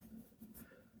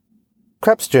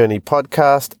Craps Journey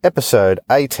Podcast, Episode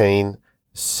 18,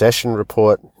 Session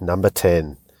Report Number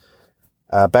 10.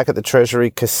 Back at the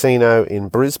Treasury Casino in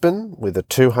Brisbane with a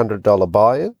 $200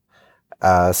 buy-in,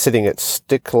 sitting at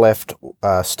stick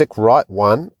right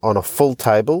 1 on a full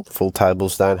table. Full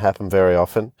tables don't happen very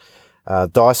often.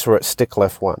 Dice were at stick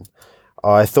left 1.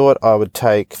 I thought I would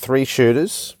take 3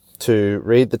 shooters to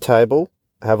read the table,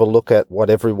 have a look at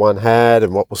what everyone had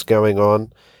and what was going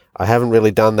on. I haven't really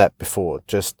done that before,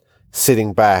 just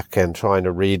sitting back and trying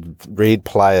to read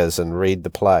players and read the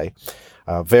play.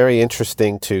 Very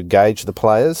interesting to gauge the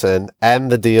players and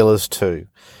the dealers too.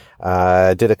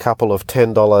 I did a couple of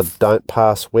 $10 don't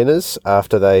pass winners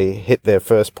after they hit their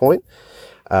first point.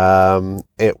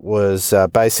 It was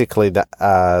basically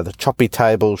the choppy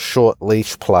table short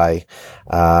leash play.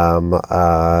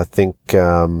 I think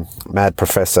Mad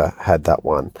Professor had that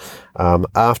one.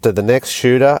 After the next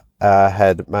shooter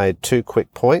had made 2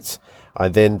 quick points, I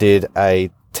then did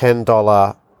a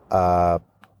 $10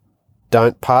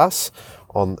 don't pass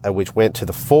on which went to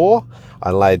the 4.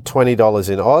 I laid $20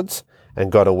 in odds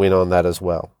and got a win on that as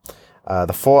well.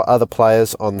 The 4 other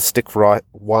players on stick right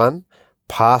 1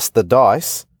 passed the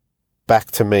dice back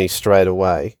to me straight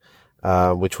away,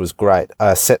 which was great.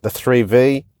 I set the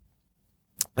 3V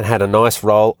and had a nice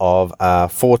roll of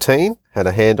 14, had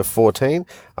a hand of 14.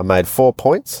 I made 4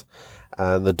 points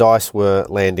and the dice were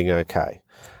landing okay.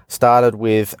 Started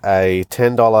with a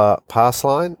 $10 pass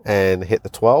line and hit the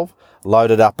 12.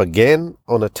 Loaded up again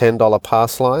on a $10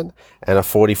 pass line and a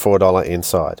 $44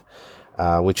 inside,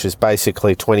 which is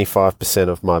basically 25%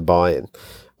 of my buy-in.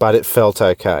 But it felt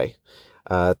okay.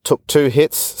 Took 2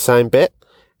 hits, same bet,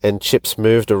 and chips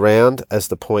moved around as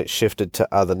the point shifted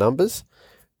to other numbers.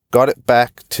 Got it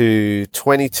back to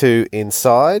 22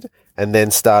 inside and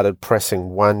then started pressing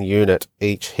 1 unit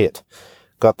each hit.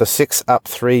 Got the 6 up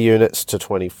 3 units to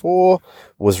 24,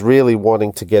 was really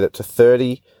wanting to get it to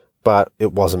 30, but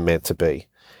it wasn't meant to be.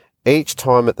 Each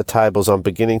time at the tables, I'm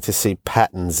beginning to see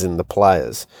patterns in the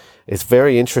players. It's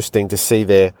very interesting to see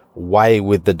their way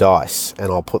with the dice,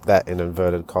 and I'll put that in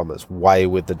inverted commas, way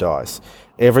with the dice.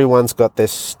 Everyone's got their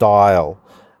style,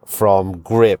 from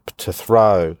grip to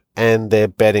throw, and their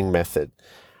betting method.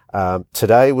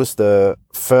 Today was the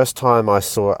first time I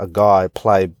saw a guy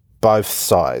play both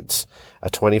sides, a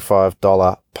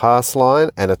 $25 pass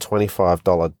line and a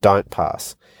 $25 don't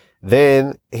pass.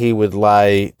 Then he would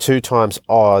lay 2 times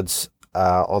odds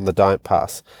on the don't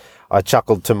pass. I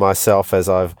chuckled to myself as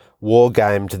I've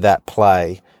war-gamed that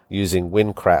play using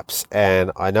win craps, and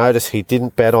I noticed he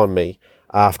didn't bet on me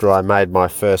after I made my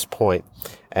first point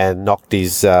and knocked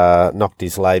his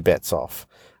lay bets off.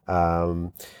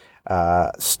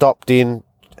 Stopped in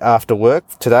after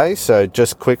work today, so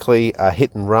just quickly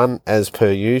hit and run as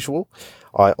per usual.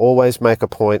 I always make a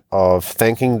point of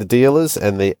thanking the dealers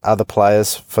and the other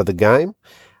players for the game.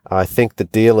 I think the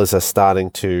dealers are starting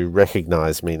to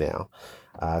recognize me now.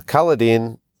 Coloured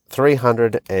in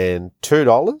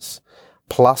 $302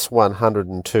 plus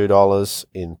 $102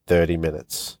 in 30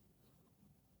 minutes.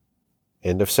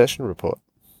 End of session report.